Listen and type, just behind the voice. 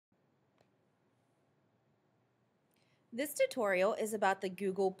This tutorial is about the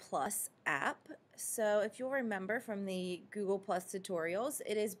Google Plus app. So if you'll remember from the Google Plus tutorials,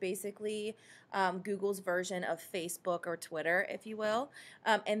 it is basically Google's version of Facebook or Twitter, if you will,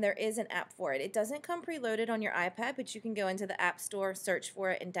 and there is an app for it. It doesn't come preloaded on your iPad, but you can go into the App Store, search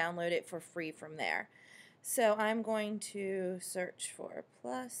for it, and download it for free from there. So I'm going to search for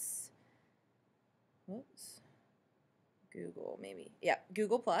Plus, whoops, Google maybe, yeah,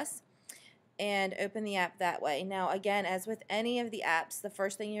 Google Plus, and open the app that way. Now again, as with any of the apps, the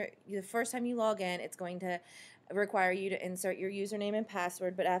first time you log in, it's going to require you to insert your username and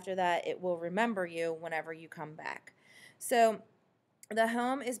password, but after that it will remember you whenever you come back. So the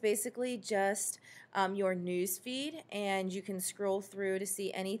home is basically just your news feed, and you can scroll through to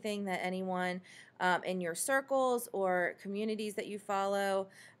see anything that anyone in your circles or communities that you follow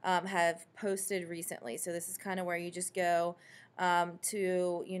have posted recently. So this is kind of where you just go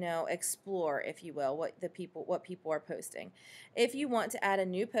to explore, if you will, what people are posting. If you want to add a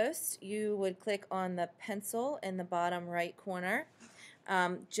new post, you would click on the pencil in the bottom right corner.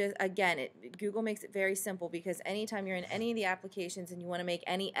 Just again, Google makes it very simple, because anytime you're in any of the applications and you want to make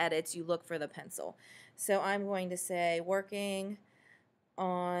any edits, you look for the pencil. So I'm going to say working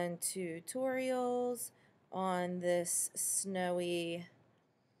on tutorials on this snowy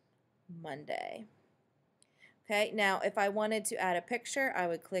Monday. Okay, now if I wanted to add a picture, I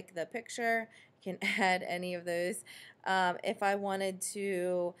would click the picture. You can add any of those. If I wanted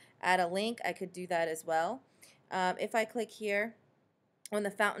to add a link, I could do that as well. If I click here on the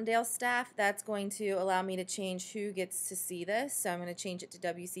Fountaindale staff, that's going to allow me to change who gets to see this. So I'm going to change it to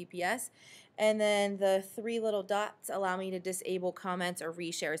WCPS. And then the three little dots allow me to disable comments or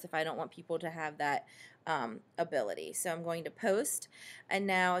reshares if I don't want people to have that ability. So I'm going to post, and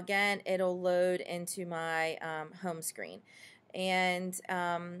now again it'll load into my home screen. And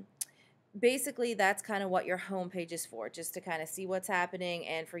basically that's kind of what your home page is for, just to kind of see what's happening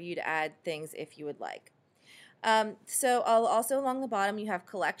and for you to add things if you would like. So also along the bottom you have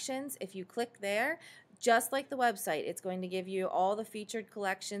collections. If you click there, just like the website, it's going to give you all the featured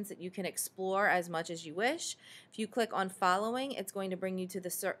collections that you can explore as much as you wish. If you click on following, it's going to bring you to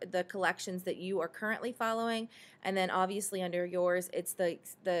the collections that you are currently following, and then obviously under yours it's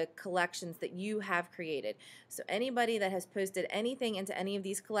the collections that you have created. So anybody that has posted anything into any of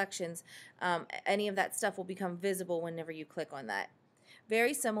these collections, any of that stuff will become visible whenever you click on that.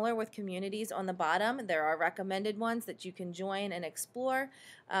 Very similar with communities on the bottom. There are recommended ones that you can join and explore.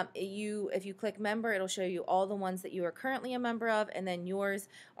 If you click member, it'll show you all the ones that you are currently a member of, and then yours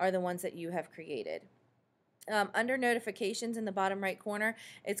are the ones that you have created. Under notifications in the bottom right corner,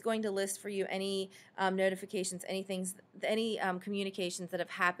 it's going to list for you any notifications, any communications that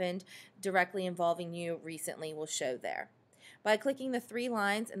have happened directly involving you recently will show there. By clicking the three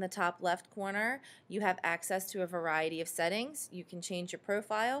lines in the top left corner, you have access to a variety of settings. You can change your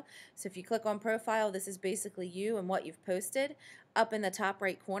profile. So if you click on profile, this is basically you and what you've posted. Up in the top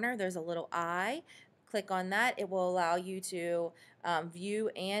right corner, there's a little eye. Click on that. It will allow you to view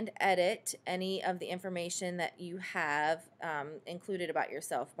and edit any of the information that you have included about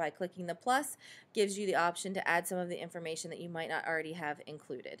yourself. By clicking the plus, gives you the option to add some of the information that you might not already have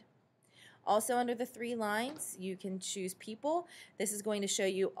included. Also under the three lines, you can choose people. This is going to show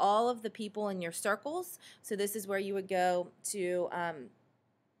you all of the people in your circles. So this is where you would go to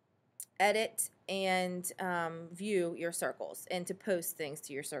edit and view your circles, and to post things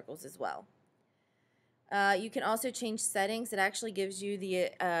to your circles as well. You can also change settings. It actually gives you the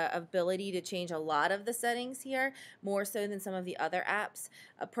ability to change a lot of the settings here, more so than some of the other apps.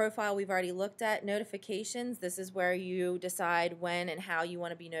 A profile we've already looked at. Notifications, this is where you decide when and how you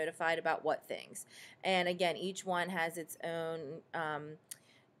want to be notified about what things. And again, each one has its own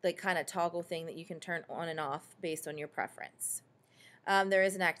like kind of toggle thing that you can turn on and off based on your preference. There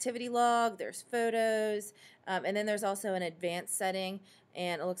is an activity log, there's photos, and then there's also an advanced setting,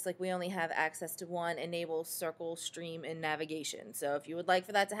 and it looks like we only have access to one: enable circle, stream, and navigation. So if you would like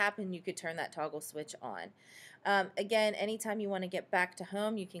for that to happen, you could turn that toggle switch on. Again, anytime you want to get back to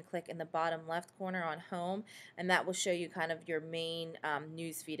home, you can click in the bottom left corner on home, and that will show you kind of your main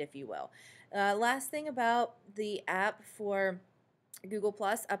news feed, if you will. Last thing about the app for Google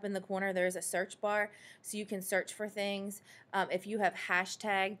Plus, up in the corner there's a search bar, so you can search for things. If you have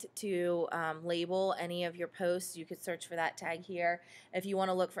hashtagged to label any of your posts, you could search for that tag here. If you want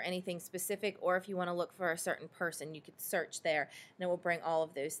to look for anything specific, or if you want to look for a certain person, you could search there, and it will bring all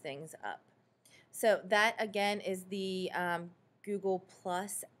of those things up. So that again is the Google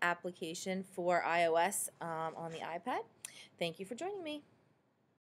Plus application for iOS on the iPad. Thank you for joining me.